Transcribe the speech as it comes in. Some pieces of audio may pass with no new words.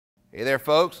Hey there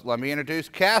folks, let me introduce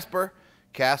Kasper.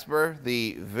 Kasper,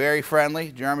 the very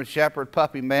friendly German Shepherd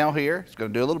puppy male here, is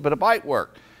going to do a little bit of bite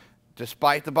work.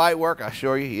 Despite the bite work, I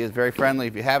assure you he is very friendly.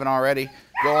 If you haven't already,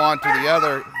 go on to the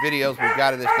other videos we've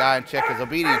got of this guy and check his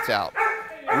obedience out.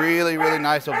 Really, really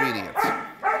nice obedience.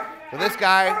 So this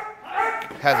guy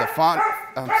has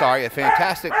a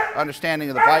fantastic understanding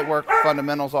of the bite work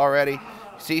fundamentals already.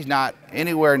 He's not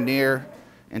anywhere near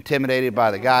intimidated by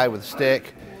the guy with a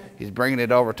stick. He's bringing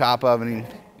it over top of him,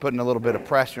 putting a little bit of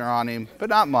pressure on him,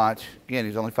 but not much. Again,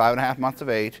 he's only 5.5 months of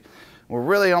age. We're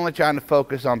really only trying to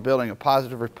focus on building a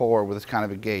positive rapport with this kind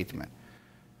of engagement.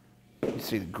 You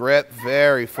see the grip,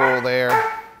 very full there.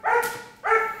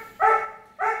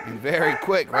 And very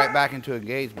quick, right back into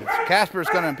engagement. Kasper is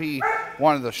going to be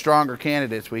one of the stronger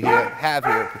candidates we have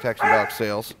here at Protection Dog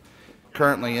Sales.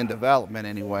 Currently in development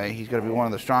anyway. He's going to be one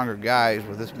of the stronger guys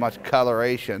with this much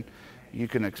coloration. You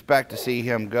can expect to see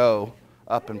him go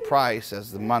up in price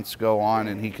as the months go on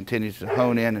and he continues to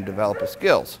hone in and develop his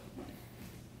skills.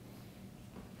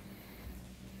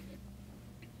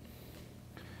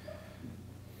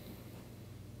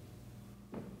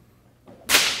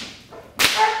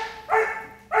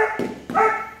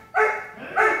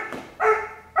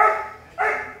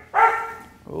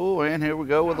 Oh, and here we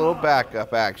go with a little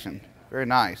backup action. Very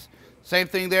nice. Same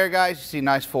thing there, guys. You see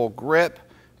nice full grip,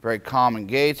 very calm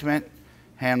engagement.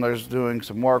 Handler's doing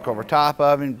some work over top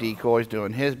of him. Decoy's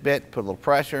doing his bit, put a little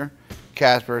pressure.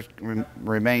 Kasper's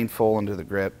remained full into the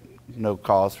grip. No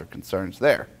cause for concerns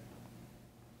there.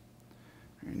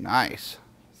 Very nice.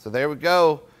 So there we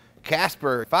go.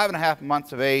 Kasper, 5.5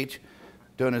 months of age,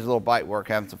 doing his little bite work,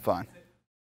 having some fun.